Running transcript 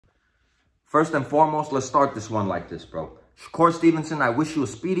First and foremost, let's start this one like this, bro. Shakur Stevenson, I wish you a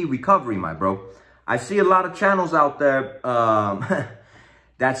speedy recovery, my bro. I see a lot of channels out there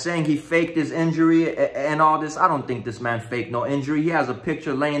that's saying he faked his injury and all this. I don't think this man faked no injury. He has a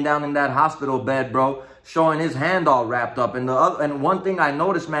picture laying down in that hospital bed, bro, showing his hand all wrapped up. And one thing I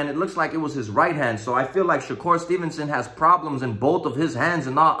noticed, man, it looks like it was his right hand. So I feel like Shakur Stevenson has problems in both of his hands,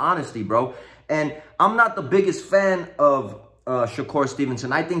 in all honesty, bro. And I'm not the biggest fan of Shakur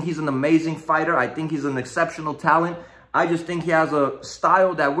Stevenson. I think he's an amazing fighter. I think he's an exceptional talent. I just think he has a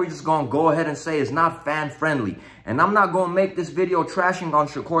style that we're just going to go ahead and say is not fan-friendly. And I'm not going to make this video trashing on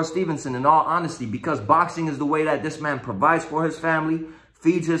Shakur Stevenson, in all honesty, because boxing is the way that this man provides for his family,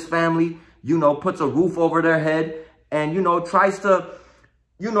 feeds his family, you know, puts a roof over their head, and, you know, tries to,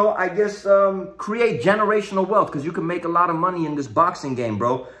 you know, I guess, create generational wealth, because you can make a lot of money in this boxing game,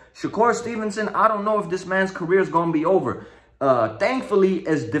 bro. Shakur Stevenson, I don't know if this man's career is going to be over. Thankfully,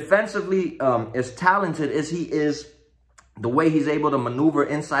 as defensively, as talented as he is, the way he's able to maneuver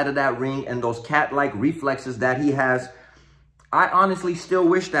inside of that ring and those cat-like reflexes that he has, I honestly still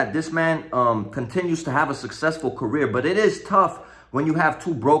wish that this man continues to have a successful career. But it is tough when you have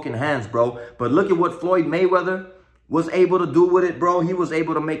two broken hands, bro. But look at what Floyd Mayweather was able to do with it, bro. He was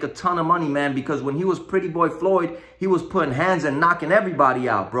able to make a ton of money, man, because when he was Pretty Boy Floyd, he was putting hands and knocking everybody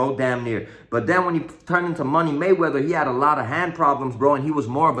out, bro, damn near. But then when he turned into Money Mayweather, he had a lot of hand problems, bro, and he was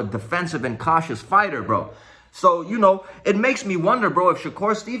more of a defensive and cautious fighter, bro. So, you know, it makes me wonder, bro, if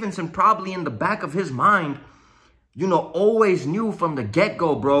Shakur Stevenson probably in the back of his mind, you know, always knew from the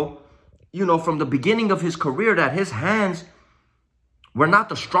get-go, bro, you know, from the beginning of his career that his hands were not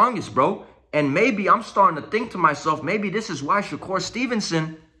the strongest, bro. And maybe I'm starting to think to myself, maybe this is why Shakur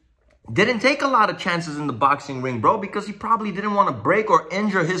Stevenson didn't take a lot of chances in the boxing ring, bro, because he probably didn't want to break or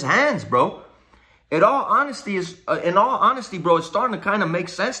injure his hands, bro. In all honesty, bro, it's starting to kind of make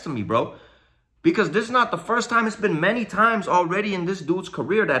sense to me, bro. Because this is not the first time. It's been many times already in this dude's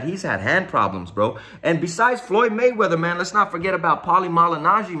career that he's had hand problems, bro. And besides Floyd Mayweather, man, let's not forget about Paulie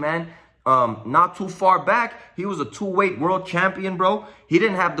Malignaggi, man. Not too far back, he was a two-weight world champion, bro. He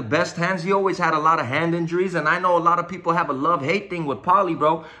didn't have the best hands. He always had a lot of hand injuries. And I know a lot of people have a love-hate thing with Paulie,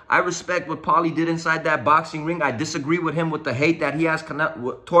 bro. I respect what Paulie did inside that boxing ring. I disagree with him with the hate that he has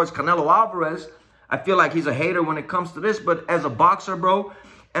towards Canelo Alvarez. I feel like he's a hater when it comes to this. But as a boxer, bro,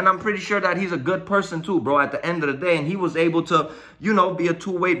 and I'm pretty sure that he's a good person too, bro, at the end of the day. And he was able to, you know, be a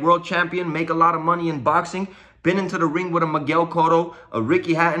two-weight world champion, make a lot of money in boxing. Been into the ring with a Miguel Cotto, a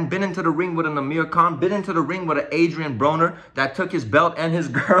Ricky Hatton. Been into the ring with an Amir Khan. Been into the ring with an Adrian Broner that took his belt and his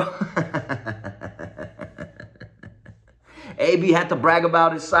girl. AB had to brag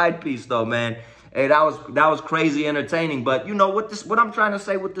about his side piece though, man. Hey, that was crazy entertaining. But you know what I'm trying to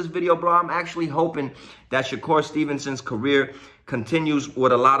say with this video, bro, I'm actually hoping that Shakur Stevenson's career continues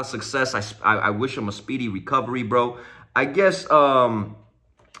with a lot of success. I wish him a speedy recovery, bro. I guess,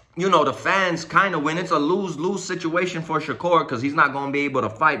 you know, the fans kind of win. It's a lose-lose situation for Shakur because he's not going to be able to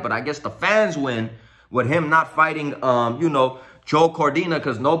fight. But I guess the fans win with him not fighting, you know, Joe Cordina,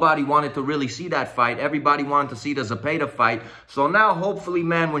 because nobody wanted to really see that fight. Everybody wanted to see the Zepeda fight. So now, hopefully,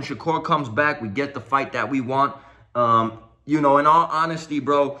 man, when Shakur comes back, we get the fight that we want. You know, in all honesty,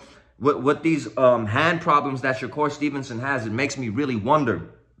 bro, with these hand problems that Shakur Stevenson has, it makes me really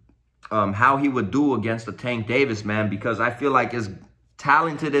wonder how he would do against the Tank Davis, man, because I feel like as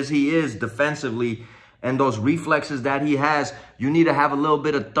talented as he is defensively and those reflexes that he has, you need to have a little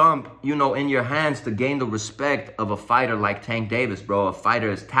bit of thump, you know, in your hands to gain the respect of a fighter like Tank Davis, bro. A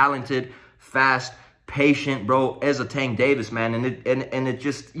fighter as talented, fast, patient, bro, as a Tank Davis, man. And it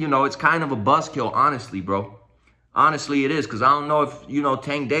just, you know, it's kind of a buzzkill, honestly, bro. Honestly, it is, because I don't know if, you know,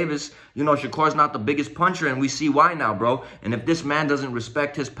 Tank Davis, you know, Shakur's not the biggest puncher, and we see why now, bro. And if this man doesn't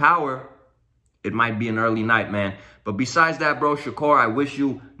respect his power, it might be an early night, man. But besides that, bro, Shakur, I wish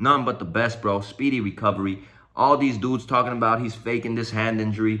you none but the best, bro. Speedy recovery. All these dudes talking about he's faking this hand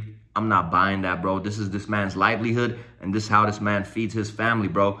injury, I'm not buying that, bro. This is this man's livelihood, and this is how this man feeds his family,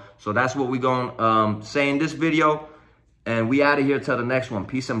 bro. So that's what we gonna say in this video, and we out of here till the next one.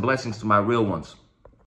 Peace and blessings to my real ones.